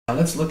Now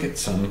let's look at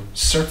some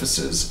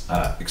surfaces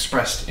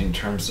expressed in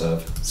terms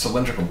of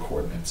cylindrical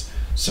coordinates.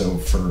 So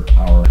for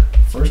our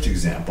first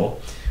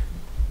example,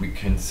 we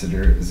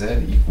consider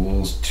z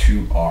equals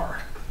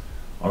 2r.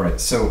 All right,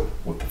 so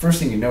the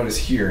first thing you notice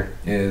here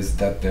is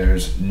that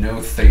there's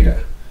no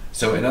theta.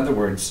 So in other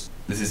words,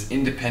 this is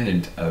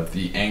independent of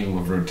the angle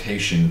of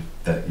rotation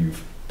that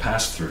you've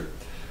passed through.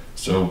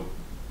 So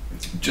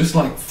just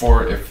like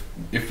for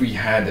if we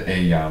had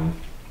a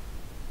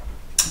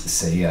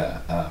say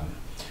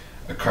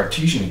a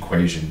Cartesian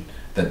equation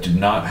that did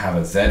not have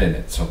a z in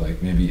it, so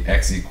like maybe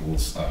x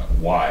equals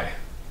y,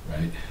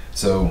 right?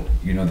 So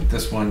you know that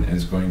this one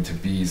is going to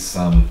be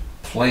some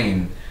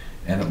plane,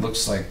 and it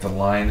looks like the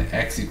line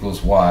x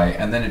equals y,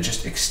 and then it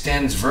just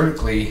extends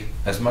vertically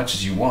as much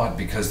as you want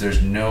because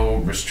there's no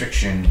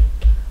restriction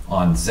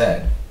on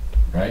z,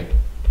 right?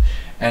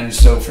 And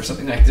so for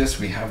something like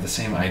this, we have the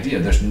same idea.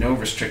 There's no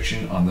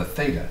restriction on the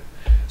theta.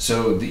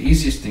 So the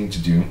easiest thing to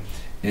do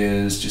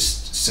is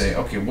just say,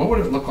 okay, what would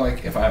it look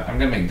like if I'm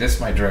going to make this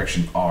my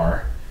direction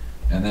r,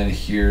 and then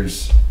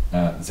here's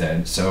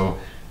z. So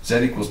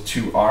z equals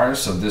 2r,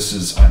 so this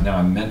is, now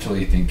I'm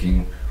mentally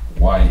thinking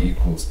y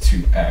equals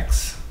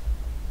 2x,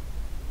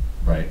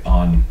 right,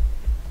 on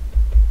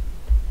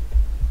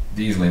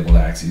these labeled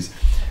axes.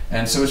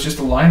 And so it's just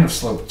a line of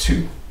slope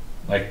 2,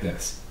 like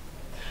this.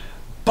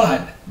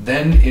 But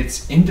then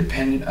it's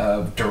independent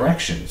of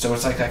direction. So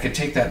it's like I could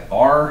take that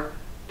r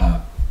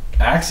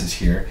axis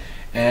here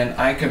and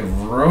I could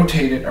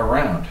rotate it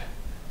around.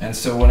 And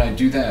so when I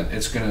do that,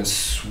 it's going to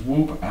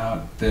swoop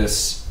out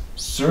this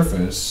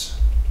surface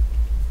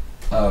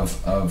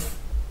of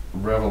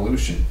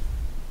revolution,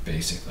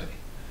 basically.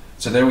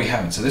 So there we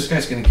have it. So this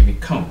guy's going to give me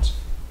cones.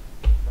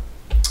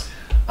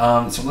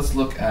 So let's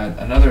look at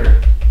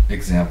another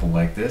example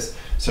like this.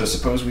 So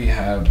suppose we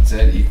have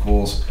z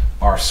equals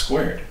r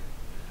squared.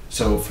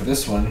 So for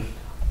this one,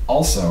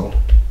 also,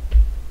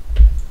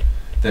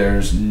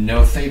 there's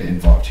no theta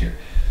involved here.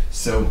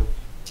 So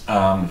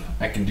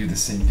I can do the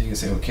same thing and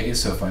say, okay,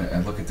 so if I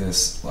look at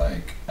this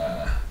like,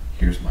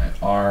 here's my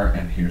r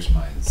and here's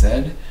my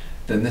z,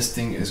 then this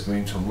thing is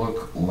going to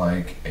look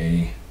like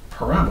a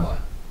parabola.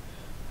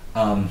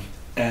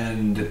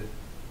 And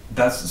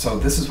so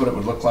this is what it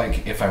would look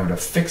like if I were to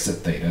fix a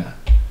theta.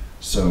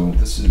 So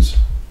this is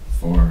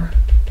for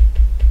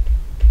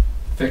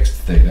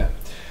fixed theta.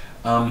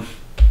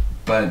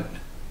 But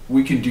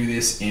we can do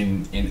this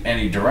in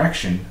any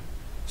direction.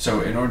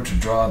 So in order to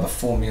draw the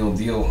full meal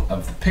deal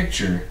of the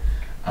picture,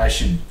 I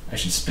should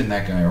spin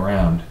that guy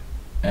around,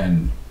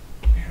 and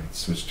here, let's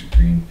switch to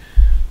green,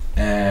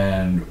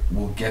 and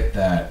we'll get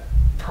that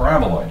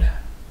paraboloid.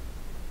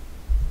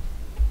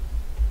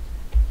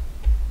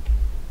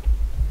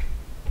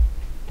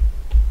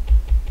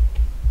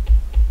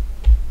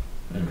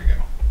 There we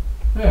go.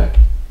 Yeah,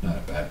 not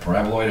a bad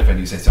paraboloid if I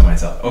do say so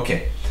myself.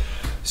 Okay,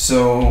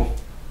 so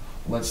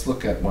let's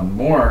look at one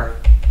more.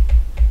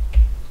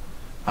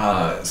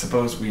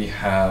 Suppose we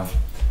have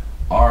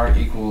r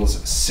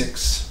equals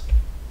 6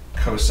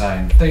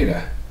 cosine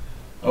theta.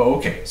 Oh,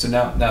 okay. So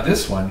now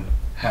this one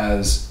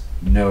has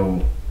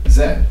no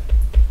z.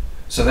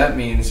 So that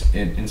means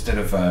it, instead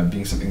of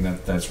being something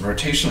that's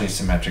rotationally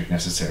symmetric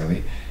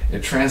necessarily,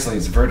 it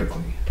translates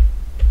vertically.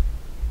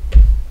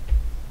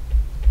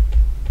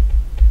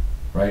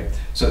 Right?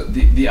 So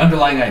the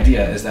underlying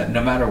idea is that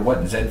no matter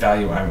what z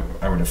value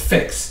I were to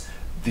fix,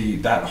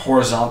 that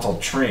horizontal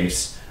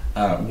trace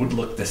would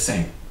look the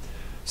same.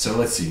 So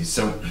let's see.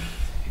 So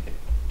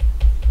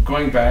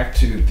going back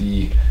to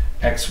the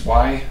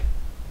xy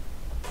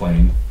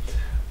plane,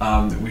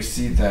 we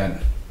see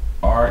that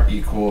r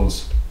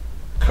equals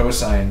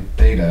cosine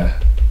theta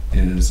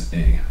is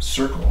a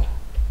circle.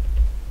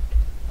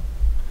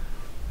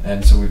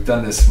 And so we've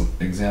done this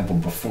example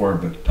before,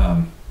 but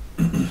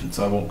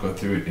so I won't go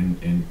through it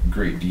in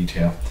great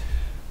detail.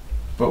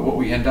 But what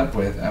we end up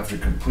with after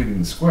completing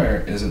the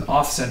square is an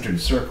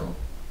off-centered circle.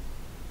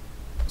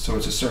 So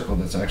it's a circle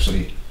that's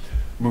actually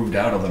moved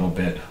out a little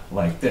bit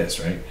like this,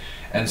 right?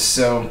 And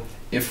so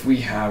if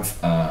we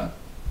have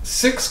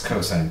 6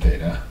 cosine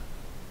theta,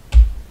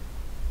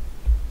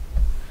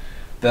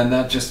 then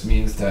that just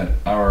means that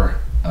our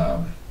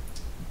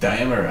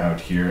diameter out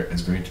here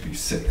is going to be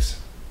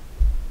 6.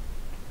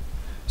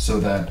 So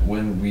that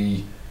when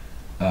we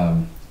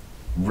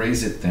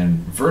raise it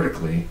then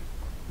vertically,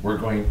 we're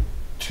going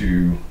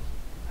to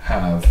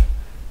have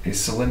a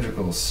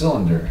cylindrical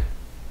cylinder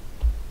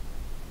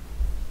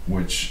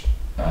which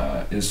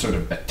is sort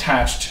of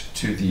attached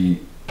to the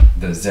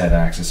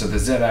z-axis. So the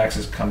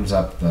z-axis comes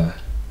up the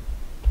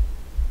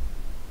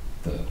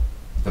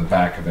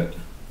back of it,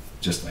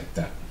 just like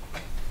that.